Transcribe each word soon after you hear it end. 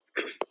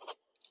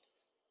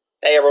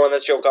Hey everyone,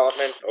 this is Joe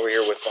Kaufman over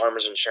here with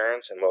Farmers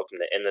Insurance, and welcome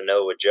to In the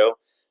Know with Joe.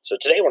 So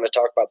today I want to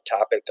talk about the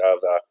topic of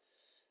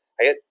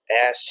I get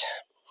asked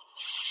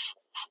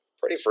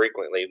pretty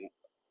frequently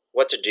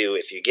what to do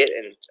if you get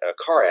in a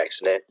car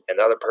accident and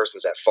the other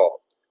person's at fault.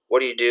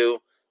 What do you do?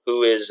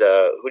 Who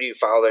do you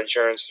file the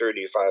insurance through?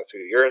 Do you file it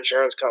through your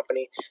insurance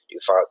company? Do you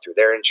file it through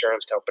their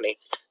insurance company?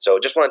 So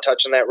just want to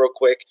touch on that real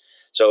quick.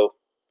 So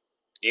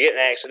you get in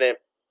an accident,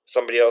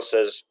 somebody else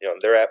says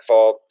they're at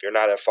fault, you're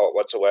not at fault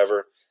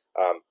whatsoever.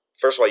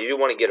 First of all, you do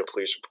want to get a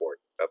police report.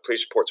 A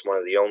police report's one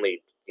of the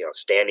only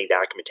standing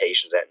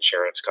documentations that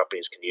insurance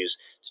companies can use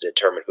to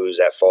determine who's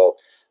at fault.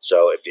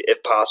 So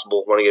if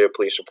possible, want to get a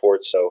police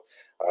report so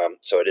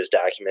it is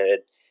documented.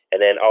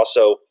 And then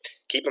also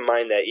keep in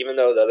mind that even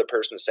though the other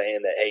person's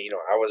saying that, hey,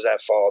 I was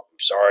at fault, I'm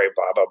sorry,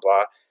 blah blah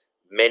blah,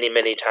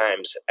 many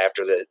times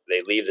after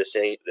they leave the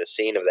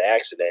scene of the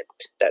accident,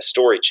 that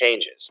story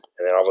changes,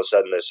 and then all of a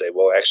sudden they say,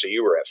 well, actually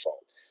you were at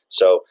fault.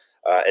 So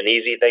an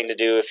easy thing to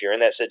do if you're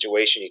in that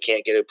situation, you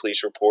can't get a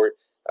police report,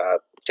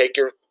 take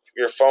your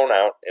phone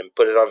out and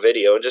put it on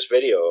video and just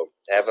video,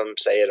 have them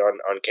say it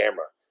on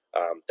camera.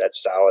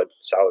 That's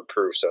solid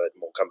proof, so it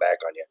won't come back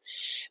on you.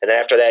 And then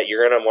after that,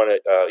 you're gonna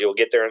want to you'll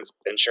get their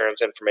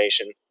insurance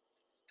information,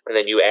 and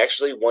then you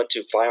actually want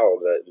to file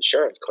the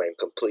insurance claim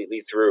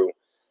completely through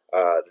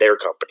their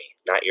company,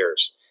 not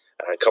yours.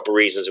 A couple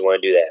reasons you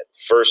want to do that.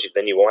 First,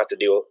 then you won't have to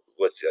deal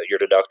with your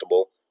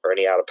deductible or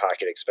any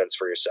out-of-pocket expense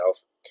for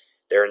yourself.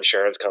 Their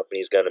insurance company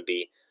is going to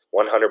be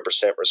 100%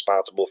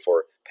 responsible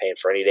for paying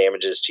for any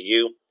damages to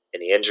you,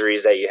 any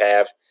injuries that you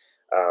have.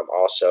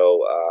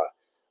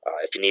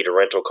 If you need a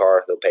rental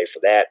car, they'll pay for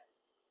that.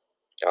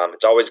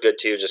 It's always good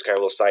too, just kind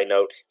of a little side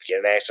note, if you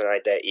get an accident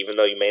like that, even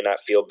though you may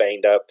not feel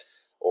banged up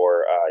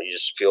or you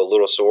just feel a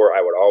little sore,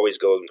 I would always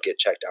go and get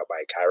checked out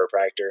by a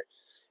chiropractor.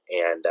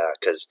 And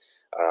because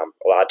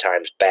a lot of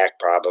times back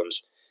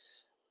problems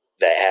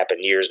that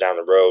happen years down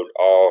the road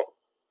all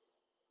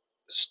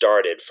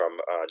started from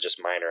just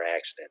minor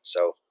accidents.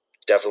 So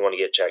definitely want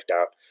to get checked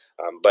out.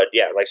 But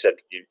yeah, like I said,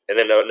 and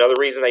then another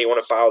reason that you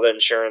want to file the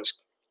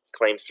insurance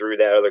claim through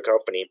that other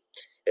company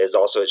is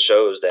also it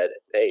shows that,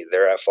 hey,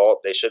 they're at fault,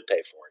 they should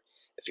pay for it.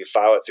 If you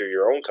file it through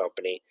your own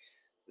company,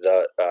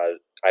 the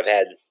I've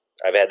had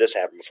this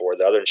happen before.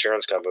 The other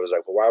insurance company was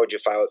like, well, why would you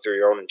file it through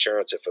your own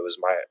insurance if it was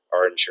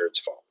our insurance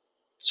fault?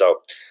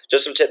 So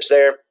just some tips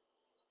there.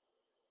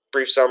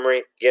 Brief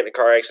summary: get in a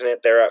car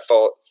accident, they're at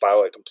fault,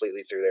 file it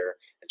completely through their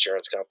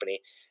insurance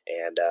company.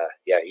 And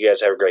yeah, you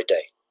guys have a great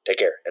day. Take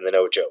care. And the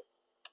Know with Joe.